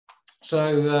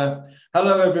Hello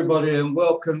everybody, and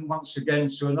welcome once again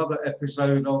to another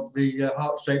episode of the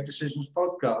Heart-Shaped Decisions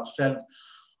podcast. And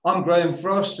I'm Graham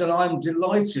Frost, and I'm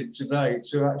delighted today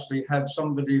to actually have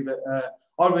somebody that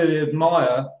I really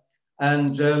admire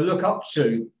and look up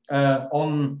to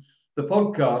on the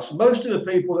podcast. Most of the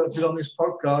people that have been on this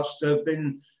podcast have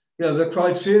been, the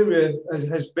criteria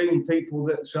has been people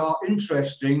that are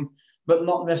interesting, but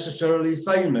not necessarily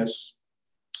famous.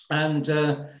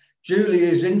 And Julie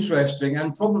is interesting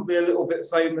and probably a little bit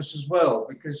famous as well,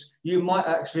 because you might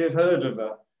actually have heard of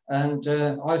her. And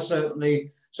I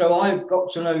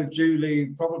got to know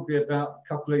Julie probably about a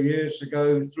couple of years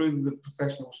ago through the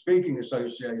Professional Speaking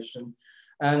Association.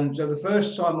 And the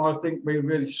first time I think we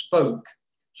really spoke,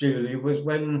 Julie, was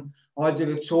when I did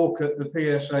a talk at the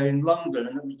PSA in London.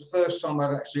 And it was the first time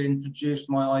I'd actually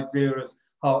introduced my idea of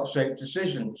heart-shaped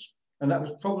decisions. And that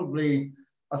was probably,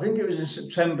 I think it was in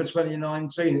September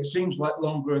 2019. It seems like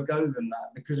longer ago than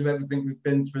that because of everything we've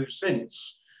been through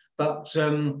since. But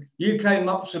you came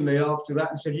up to me after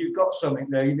that and said, you've got something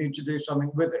there, you need to do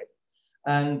something with it.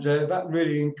 And that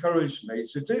really encouraged me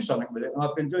to do something with it. And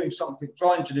I've been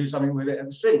trying to do something with it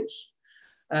ever since.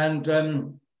 And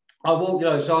I've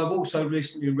also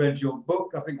recently read your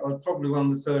book. I think I was probably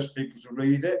one of the first people to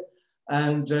read it.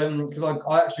 And because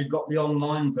I actually got the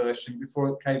online version before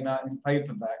it came out in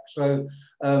paperback. So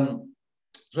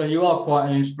you are quite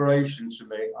an inspiration to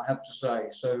me, I have to say.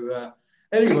 So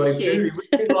anyway, Julie,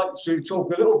 we'd like to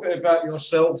talk a little bit about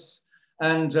yourself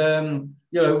and,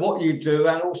 what you do,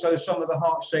 and also some of the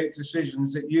heart-shaped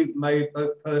decisions that you've made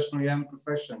both personally and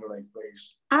professionally,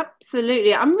 please.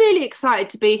 Absolutely. I'm really excited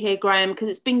to be here, Graham, because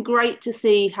it's been great to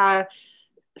see how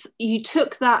you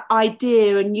took that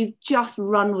idea and you've just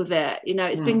run with it.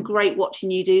 It's been great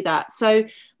watching you do that. So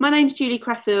my name's Julie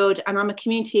Creffield, and I'm a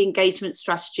community engagement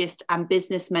strategist and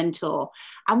business mentor.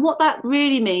 And what that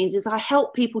really means is I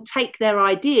help people take their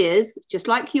ideas, just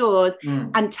like yours,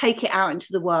 and take it out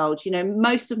into the world.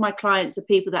 Most of my clients are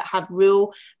people that have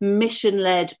real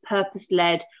mission-led,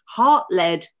 purpose-led,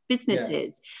 heart-led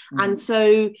businesses. Yeah. And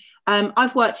so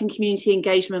I've worked in community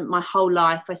engagement my whole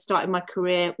life. I started my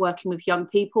career working with young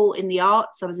people in the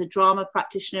arts. I was a drama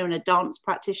practitioner and a dance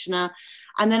practitioner.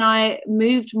 And then I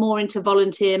moved more into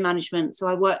volunteer management. So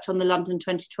I worked on the London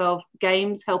 2012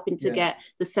 Games, helping to get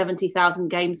the 70,000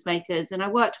 games makers. And I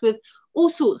worked with all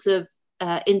sorts of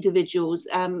individuals.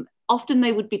 Often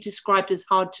they would be described as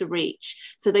hard to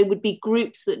reach. So they would be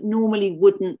groups that normally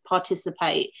wouldn't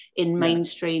participate in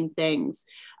mainstream things.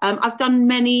 I've done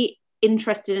many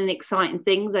interesting and exciting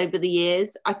things over the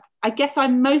years. I guess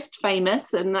I'm most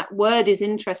famous, and that word is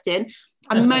interesting.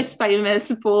 I'm most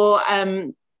famous for,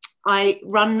 I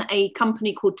run a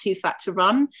company called Too Fat to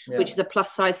Run, which is a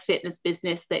plus size fitness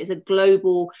business that is a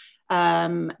global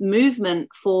movement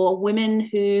for women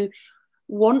who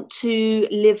want to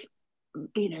live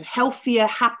healthier,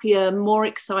 happier, more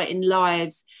exciting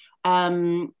lives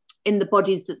in the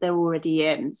bodies that they're already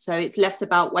in. So it's less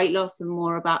about weight loss and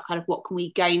more about kind of what can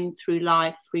we gain through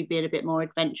life through being a bit more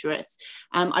adventurous.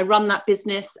 I run that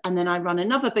business, and then I run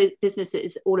another business that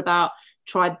is all about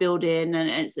tribe building, and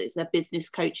it's a business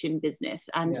coaching business.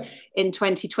 And in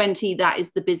 2020, that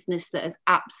is the business that has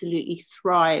absolutely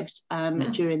thrived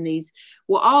during these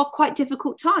what are quite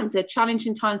difficult times. They're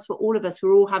challenging times for all of us.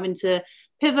 We're all having to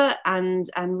pivot and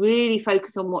really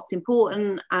focus on what's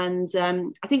important. And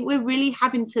I think we're really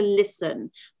having to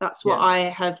listen. That's what I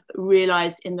have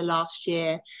realized in the last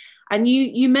year. And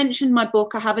you mentioned my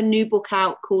book. I have a new book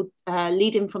out called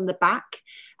Leading from the Back,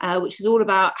 which is all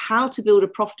about how to build a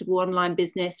profitable online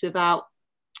business without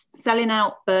selling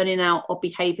out, burning out, or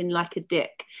behaving like a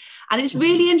dick. And it's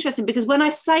really interesting because when I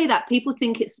say that, people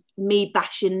think it's me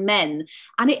bashing men,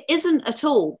 and it isn't at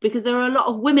all, because there are a lot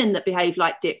of women that behave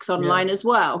like dicks online as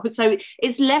well. So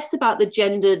it's less about the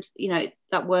gendered,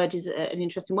 that word is an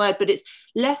interesting word, but it's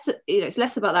less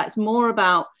about that. It's more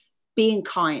about being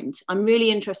kind. I'm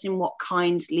really interested in what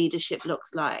kind leadership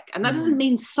looks like. And that doesn't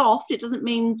mean soft. It doesn't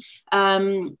mean,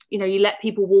 you let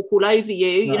people walk all over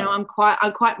you. No. I'm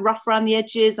quite rough around the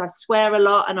edges. I swear a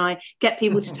lot and I get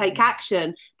people to take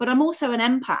action, but I'm also an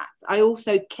empath. I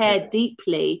also care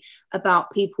deeply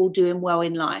about people doing well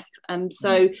in life. And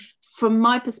so from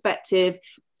my perspective,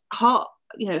 heart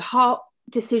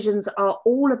decisions are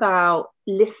all about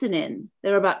listening.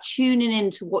 They're about tuning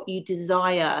into what you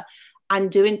desire and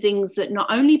doing things that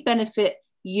not only benefit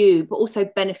you, but also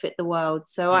benefit the world.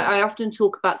 So I often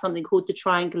talk about something called the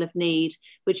triangle of need,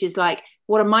 which is like,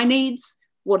 what are my needs?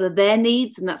 What are their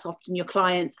needs? And that's often your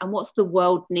clients. And what's the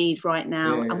world need right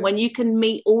now? And when you can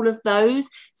meet all of those,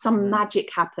 some magic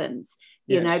happens,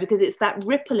 because it's that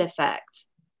ripple effect.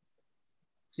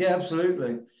 Yeah,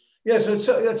 absolutely. Yeah, so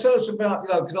tell us about,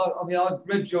 because I mean, I've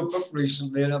read your book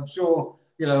recently, and I'm sure,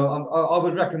 I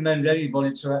would recommend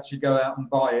anybody to actually go out and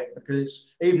buy it, because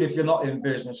even if you're not in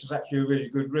business, it's actually a really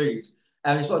good read.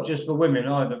 And it's not just for women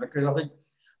either, because I think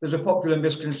there's a popular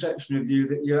misconception of you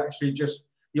that you actually just,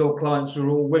 your clients are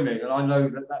all women. And I know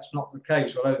that that's not the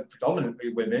case, although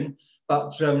predominantly women.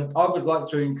 But I would like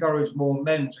to encourage more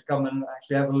men to come and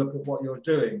actually have a look at what you're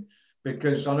doing,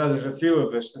 because I know there's a few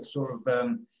of us that sort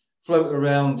of float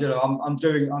around. I'm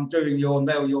doing your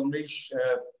Nail Your Niche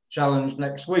challenge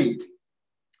next week,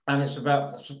 and it's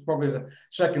probably the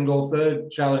second or third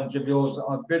challenge of yours that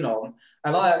I've been on,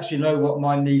 and I actually know what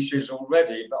my niche is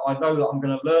already, but I know that I'm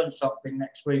going to learn something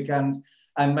next week and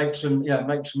make some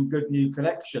good new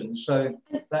connections. So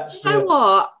that's you know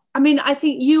what I mean. I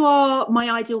think you are my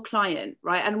ideal client,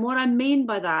 right? And what I mean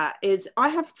by that is I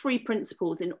have 3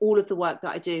 principles in all of the work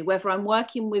that I do, whether I'm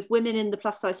working with women in the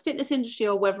plus size fitness industry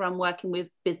or whether I'm working with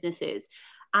businesses.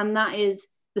 And that is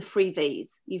the 3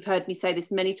 V's. You've heard me say this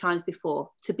many times before: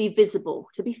 to be visible,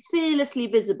 to be fearlessly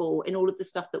visible in all of the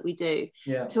stuff that we do,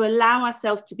 to allow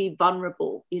ourselves to be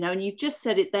vulnerable, and you've just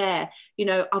said it there,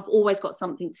 I've always got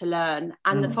something to learn.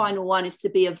 And the final one is to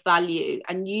be of value.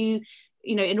 And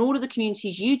in all of the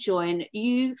communities you join,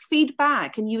 you feed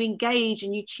back and you engage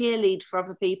and you cheerlead for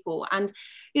other people. And,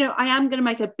 I am going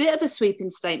to make a bit of a sweeping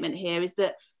statement here, is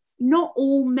that not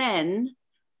all men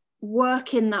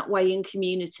work in that way in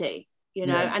community,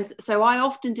 and so I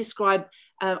often describe,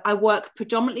 I work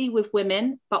predominantly with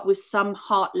women, but with some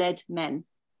heart-led men.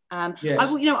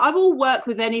 I will work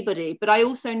with anybody, but I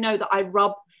also know that I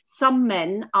rub some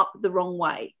men up the wrong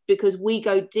way, because we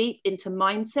go deep into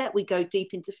mindset, we go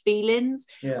deep into feelings,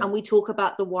 and we talk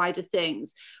about the wider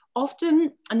things.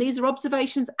 Often, and these are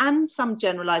observations and some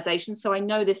generalizations, so I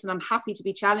know this and I'm happy to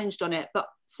be challenged on it, but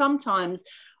sometimes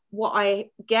what I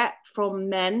get from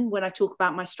men when I talk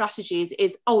about my strategies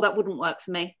is, oh, that wouldn't work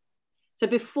for me. So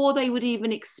before they would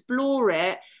even explore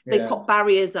it, they put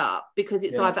barriers up, because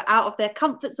it's either out of their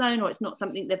comfort zone, or it's not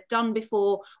something they've done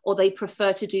before, or they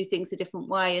prefer to do things a different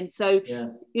way. And so,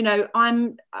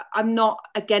 I'm not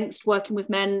against working with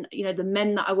men. The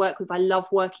men that I work with, I love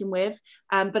working with.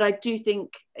 But I do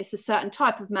think it's a certain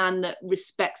type of man that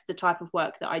respects the type of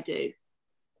work that I do.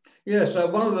 Yeah, so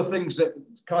one of the things that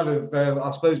kind of, I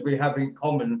suppose we have in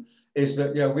common is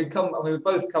that, we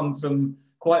both come from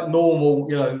quite normal,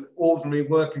 ordinary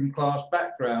working class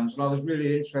backgrounds. And I was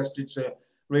really interested to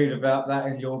read about that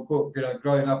in your book,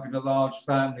 growing up in a large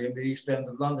family in the East End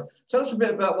of London. Tell us a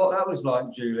bit about what that was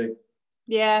like, Julie.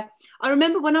 Yeah, I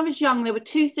remember when I was young, there were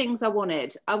 2 things I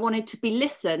wanted. I wanted to be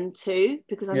listened to,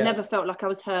 because I never felt like I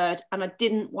was heard, and I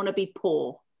didn't want to be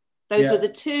poor. Those were the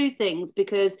 2 things,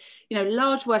 because,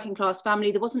 large working class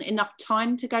family, there wasn't enough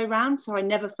time to go round. So I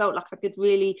never felt like I could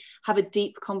really have a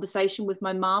deep conversation with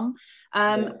my mum.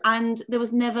 And there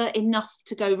was never enough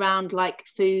to go round, like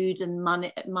food and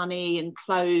money and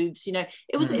clothes.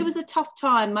 It was a tough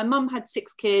time. My mum had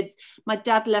 6 kids. My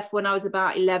dad left when I was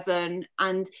about 11,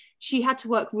 and she had to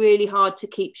work really hard to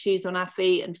keep shoes on our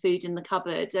feet and food in the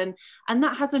cupboard. And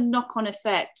that has a knock-on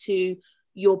effect to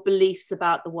your beliefs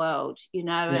about the world, and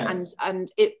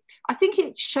I think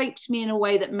it shaped me in a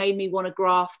way that made me want to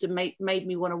graft and made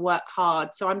me want to work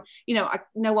hard. So I'm,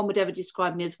 no one would ever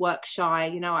describe me as work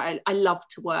shy. I love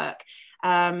to work.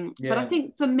 But I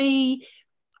think for me,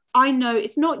 I know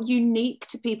it's not unique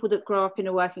to people that grow up in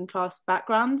a working class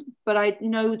background, but I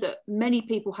know that many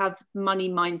people have money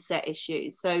mindset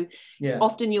issues. So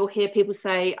often you'll hear people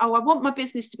say, oh, I want my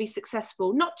business to be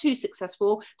successful, not too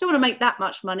successful. Don't want to make that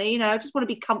much money. I just want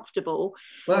to be comfortable.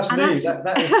 Well, that's me. Actually,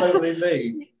 that is totally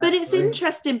me. But it's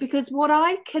interesting, because what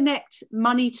I connect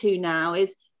money to now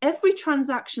is every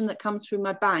transaction that comes through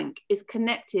my bank is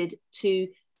connected to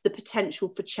the potential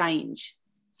for change.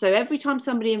 So every time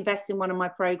somebody invests in one of my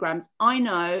programs, I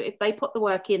know if they put the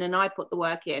work in and I put the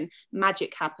work in,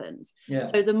 magic happens.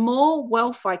 So the more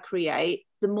wealth I create,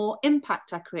 the more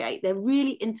impact I create. They're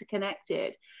really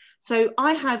interconnected. So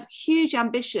I have huge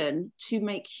ambition to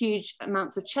make huge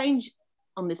amounts of change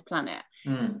on this planet.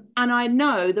 And I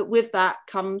know that with that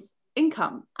comes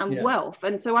income and wealth.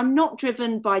 And so I'm not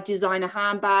driven by designer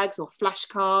handbags or flash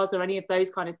cars or any of those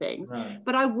kind of things,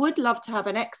 but I would love to have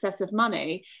an excess of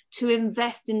money to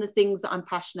invest in the things that I'm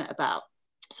passionate about.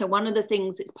 So one of the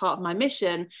things that's part of my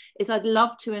mission is I'd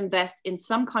love to invest in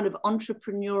some kind of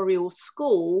entrepreneurial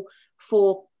school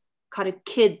for kind of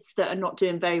kids that are not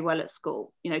doing very well at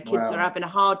school, kids that are having a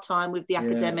hard time with the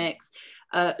academics,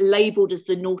 labeled as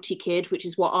the naughty kid, which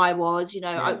is what I was.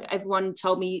 Everyone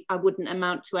told me I wouldn't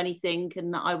amount to anything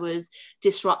and that I was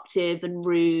disruptive and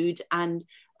rude. And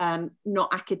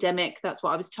not academic. That's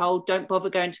what I was told. Don't bother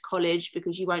going to college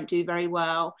because you won't do very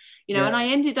well, you know. Yeah. And I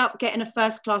ended up getting a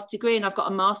first class degree, and I've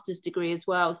got a master's degree as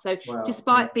well. So Wow.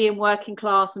 despite being working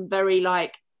class and very,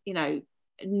 like, you know,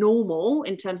 normal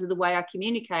in terms of the way I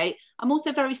communicate, I'm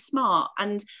also very smart.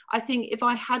 And I think if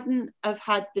I hadn't have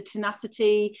had the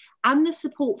tenacity and the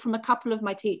support from a couple of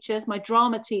my teachers, my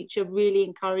drama teacher really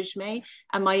encouraged me,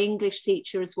 and my English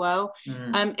teacher as well.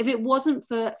 If it wasn't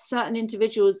for certain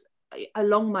individuals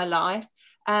along my life,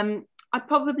 I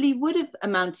probably would have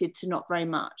amounted to not very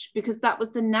much, because that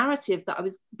was the narrative that I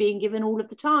was being given all of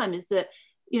the time, is that,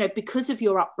 you know, because of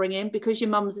your upbringing, because your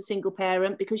mum's a single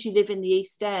parent, because you live in the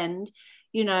East End,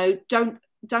 you know, don't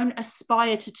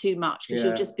aspire to too much, because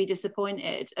you'll just be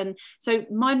disappointed. And so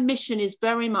my mission is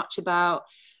very much about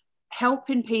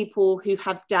helping people who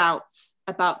have doubts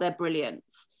about their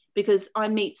brilliance, because I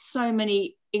meet so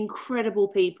many incredible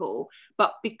people,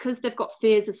 but because they've got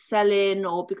fears of selling,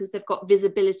 or because they've got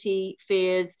visibility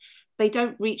fears, they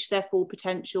don't reach their full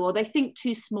potential, or they think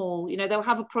too small. You know, they'll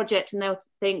have a project and they'll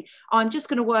think, oh, I'm just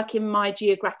going to work in my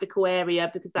geographical area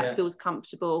because that feels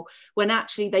comfortable, when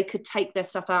actually they could take their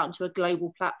stuff out into a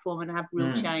global platform and have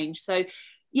real change. So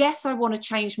yes, I want to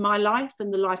change my life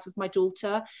and the life of my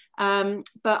daughter,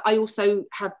 but I also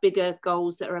have bigger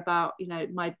goals that are about, you know,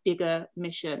 my bigger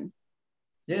mission.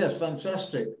 Yes,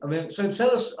 fantastic. I mean, so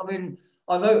tell us, I mean,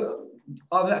 I know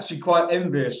I'm actually quite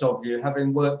envious of you,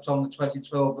 having worked on the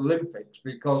 2012 Olympics,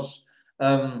 because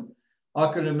I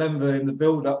can remember in the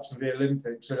build-up to the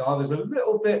Olympics, and I was a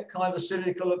little bit kind of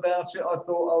cynical about it. I thought,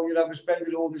 oh, you know, we're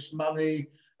spending all this money,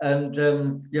 and,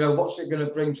 you know, what's it going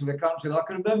to bring to the country? And I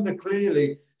can remember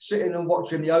clearly sitting and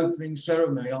watching the opening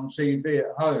ceremony on TV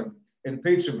at home in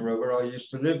Peterborough, where I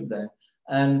used to live there,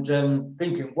 and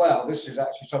thinking, wow, this is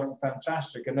actually something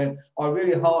fantastic. And then I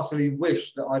really heartily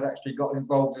wished that I'd actually got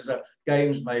involved as a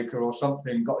games maker or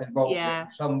something, got involved in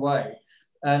some way.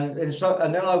 And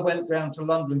then I went down to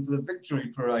London for the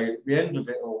Victory Parade at the end of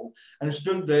it all, and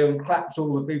stood there and clapped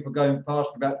all the people going past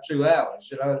for about 2 hours.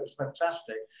 You know, it was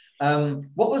fantastic.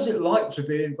 What was it like to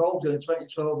be involved in the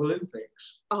 2012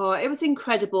 Olympics? Oh, it was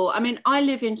incredible. I mean, I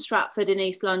live in Stratford in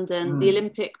East London. The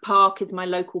Olympic Park is my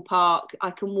local park. I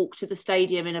can walk to the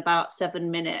stadium in about 7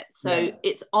 minutes. So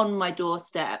it's on my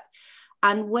doorstep.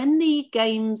 And when the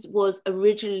Games was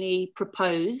originally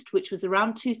proposed, which was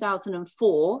around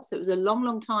 2004, so it was a long,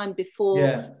 long time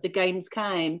before the Games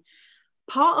came,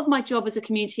 part of my job as a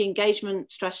community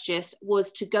engagement strategist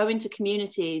was to go into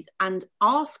communities and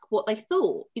ask what they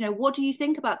thought. You know, what do you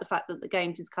think about the fact that the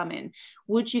Games is coming?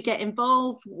 Would you get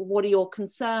involved? What are your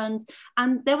concerns?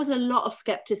 And there was a lot of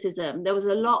skepticism. There was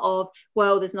a lot of,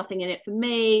 well, there's nothing in it for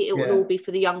me. It would all be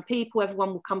for the young people.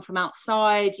 Everyone will come from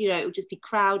outside. You know, it would just be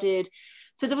crowded.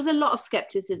 So there was a lot of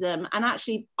skepticism. And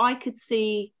actually, I could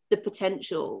see the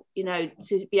potential, you know,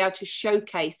 to be able to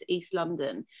showcase East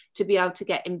London, to be able to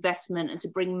get investment and to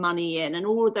bring money in and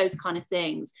all of those kind of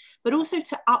things, but also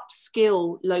to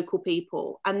upskill local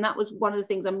people. And that was one of the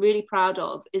things I'm really proud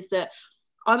of, is that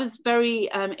I was very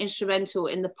instrumental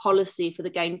in the policy for the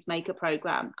Games Maker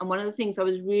programme. And one of the things I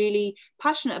was really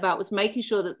passionate about was making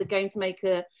sure that the Games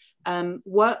Maker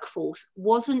workforce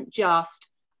wasn't just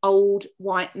old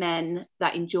white men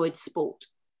that enjoyed sport.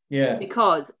 Yeah.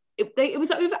 Because it was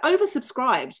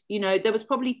oversubscribed. You know, there was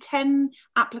probably 10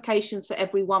 applications for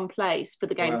every one place for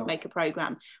the Games Maker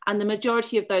programme, and the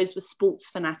majority of those were sports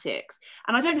fanatics.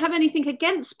 And I don't have anything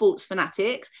against sports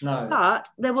fanatics, but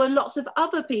there were lots of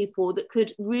other people that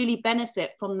could really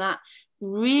benefit from that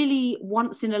really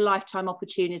once in a lifetime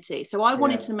opportunity. So I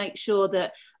wanted to make sure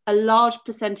that a large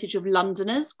percentage of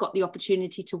Londoners got the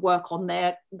opportunity to work on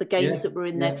the games that were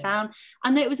in their town,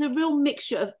 and there was a real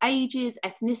mixture of ages,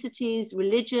 ethnicities,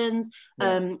 religions.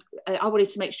 I wanted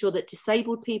to make sure that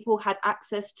disabled people had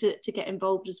access to get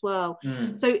involved as well.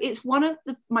 So it's one of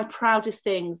my proudest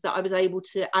things that I was able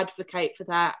to advocate for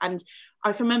that. And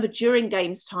I can remember during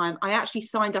Games time, I actually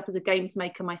signed up as a games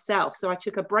maker myself. So I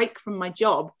took a break from my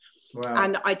job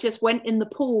and I just went in the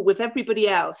pool with everybody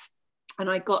else. And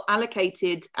I got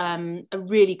allocated a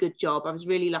really good job. I was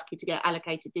really lucky to get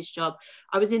allocated this job.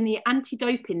 I was in the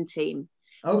anti-doping team.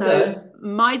 Okay. So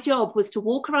my job was to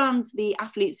walk around the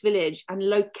athletes' village and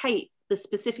locate the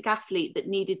specific athlete that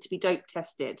needed to be dope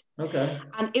tested. Okay.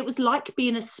 And it was like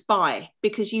being a spy,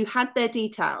 because you had their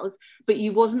details, but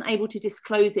you wasn't able to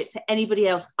disclose it to anybody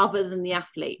else other than the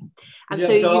athlete. And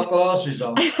so dark glasses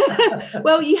on.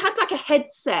 Well, you had like a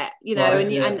headset, you know,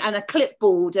 and a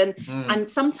clipboard, and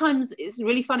sometimes it's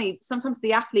really funny. Sometimes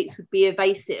the athletes would be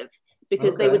evasive,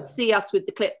 because they would see us with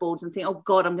the clipboards and think, oh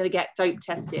God, I'm going to get dope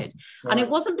tested. Right. And it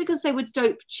wasn't because they would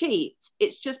dope cheat.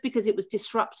 It's just because it was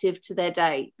disruptive to their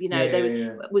day. You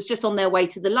know, was just on their way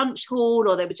to the lunch hall,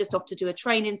 or they were just off to do a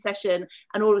training session.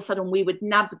 And all of a sudden we would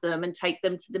nab them and take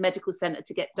them to the medical centre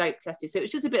to get dope tested. So it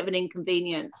was just a bit of an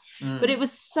inconvenience, but it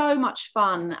was so much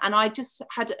fun. And I just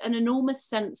had an enormous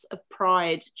sense of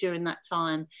pride during that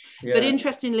time. Yeah. But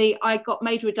interestingly, I got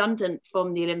made redundant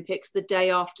from the Olympics the day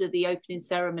after the opening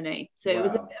ceremony. So it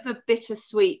was a bit of a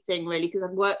bittersweet thing, really, because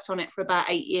I'd worked on it for about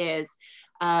 8 years.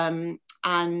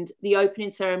 And the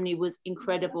opening ceremony was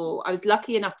incredible. I was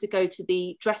lucky enough to go to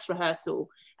the dress rehearsal,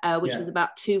 which was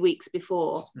about 2 weeks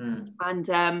before.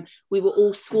 And we were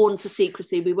all sworn to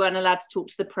secrecy. We weren't allowed to talk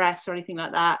to the press or anything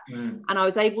like that. And I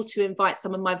was able to invite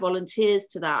some of my volunteers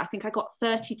to that. I think I got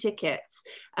 30 tickets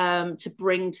to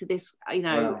bring to this,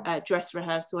 dress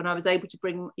rehearsal. And I was able to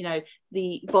bring,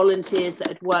 the volunteers that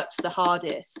had worked the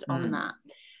hardest on that.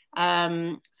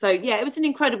 So yeah, it was an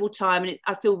incredible time, and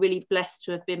I feel really blessed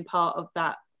to have been part of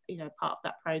that, part of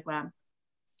that program.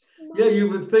 Yeah, you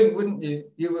would think, wouldn't you?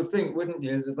 You would think, wouldn't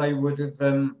you, that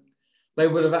they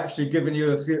would have actually given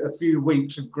you a few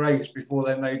weeks of grace before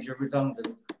they made you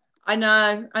redundant. I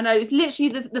know. It was literally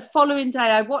the following day.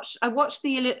 I watched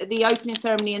the opening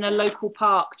ceremony in a local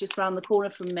park just around the corner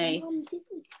from me. Mom, this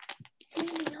is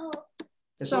really hot.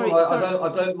 Sorry.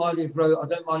 I don't mind if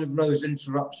Rose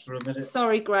interrupts for a minute.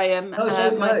 Sorry, Graham. No, it's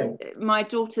okay. My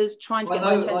daughter's trying to get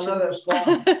my attention. I know, that's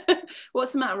fine.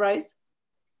 What's the matter, Rose?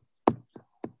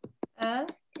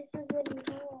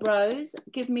 Rose,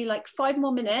 give me like 5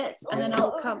 more minutes and then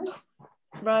I'll come.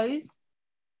 Rose,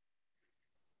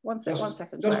 one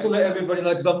second. Just to let everybody know,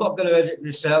 because I'm not going to edit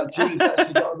this out. Julie's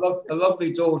actually got a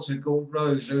lovely daughter called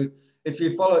Rose, who, if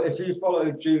you follow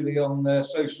Julie on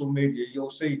social media, you'll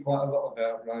see quite a lot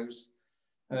about Rose.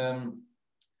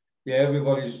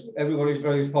 Everybody's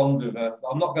very fond of her.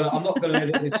 I'm not going to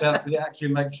edit this out because it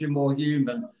actually makes you more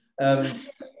human.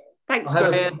 Thanks,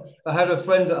 Graham. I had a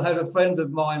friend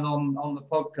of mine on the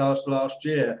podcast last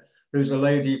year, who's a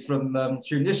lady from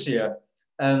Tunisia,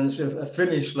 and it's a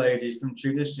Finnish lady from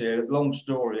Tunisia. Long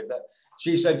story, but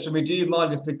she said to me, "Do you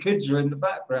mind if the kids are in the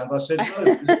background?" I said, "No,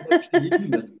 it makes you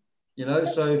human."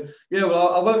 So yeah.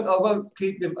 Well, I won't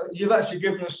keep you. You've actually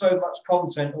given us so much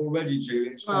content already,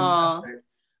 Julie. It's fantastic.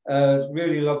 It's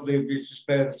really lovely of you to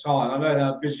spare the time. I know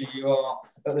how busy you are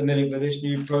at the minute with this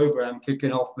new program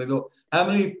kicking off with. How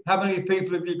many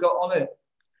people have you got on it?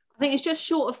 I think it's just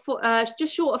short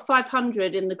of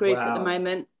 500 in the group at the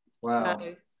moment. Wow.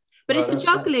 But it's a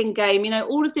juggling game.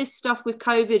 All of this stuff with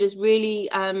COVID has really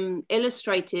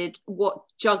illustrated what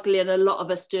juggling a lot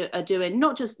of us are doing.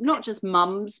 Not just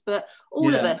mums, but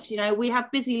all of us. We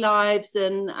have busy lives,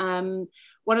 and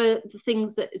one of the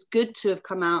things that is good to have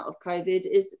come out of COVID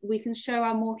is we can show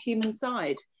our more human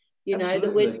side.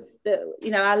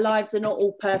 That our lives are not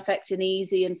all perfect and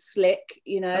easy and slick.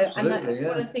 And that's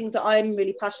one of the things that I'm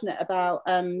really passionate about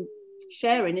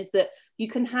sharing, is that you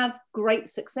can have great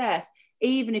success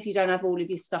even if you don't have all of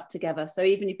your stuff together. So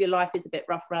even if your life is a bit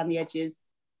rough around the edges.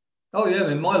 Oh yeah, I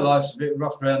mean, my life's a bit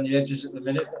rough around the edges at the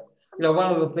minute.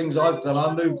 One of the things I've done,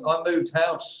 I moved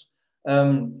house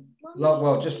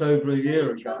just over a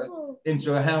year ago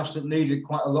into a house that needed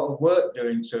quite a lot of work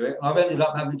doing to it. I've ended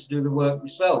up having to do the work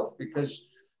myself because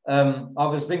I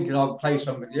was thinking I'd pay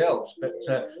somebody else, but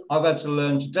I've had to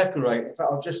learn to decorate. In fact,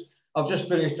 I've just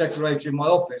finished decorating my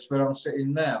office where I'm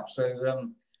sitting now. So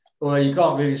well, you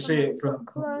can't really see it from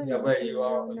where you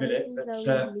are at the minute,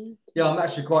 but I'm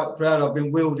actually quite proud. I've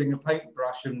been wielding a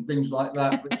paintbrush and things like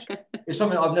that, which is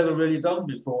something I've never really done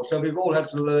before. So we've all had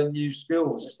to learn new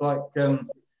skills. It's like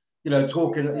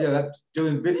talking,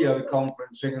 doing video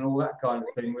conferencing and all that kind of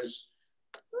thing was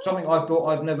something I thought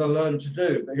I'd never learned to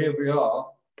do, but here we are.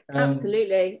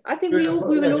 Absolutely, I think we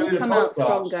will all come out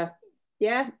stronger.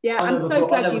 Yeah. I'm so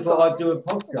glad you thought I'd do a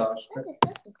podcast. But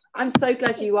I'm so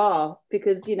glad you are,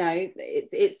 because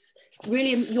it's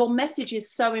really, your message is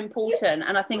so important,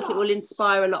 and I think it will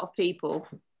inspire a lot of people.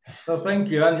 Well, thank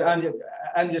you,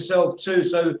 and yourself too.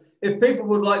 So, if people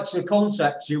would like to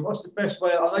contact you, what's the best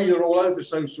way? I know you're all over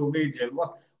social media.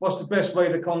 What's the best way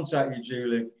to contact you,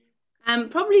 Julie?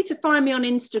 Probably to find me on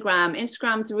Instagram.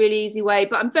 Instagram's a really easy way,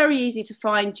 but I'm very easy to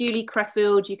find. Julie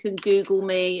Crefeld. You can Google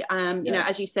me.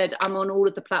 As you said, I'm on all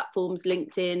of the platforms: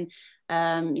 LinkedIn,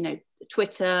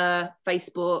 Twitter,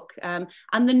 Facebook,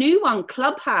 and the new one,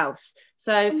 Clubhouse.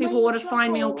 So if people want to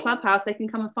find me on Clubhouse, they can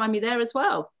come and find me there as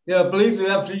well. Yeah, I believe you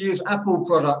have to use Apple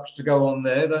products to go on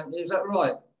there, don't you? Is that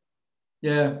right?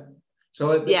 Yeah.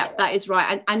 So that is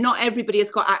right, and not everybody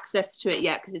has got access to it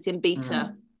yet because it's in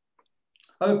beta.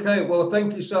 Okay, well,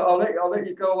 thank you. So I'll let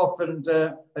you go off and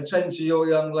attend to your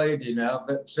young lady now.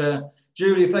 But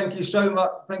Julie, thank you so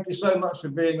much. Thank you so much for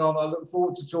being on. I look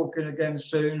forward to talking again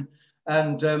soon.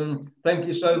 And thank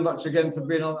you so much again for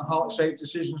being on the Heart Shaped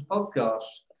Decisions podcast.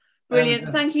 Brilliant.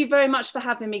 And, thank you very much for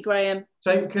having me, Graham.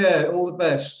 Take care. All the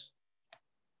best.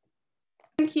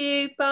 Thank you. Bye.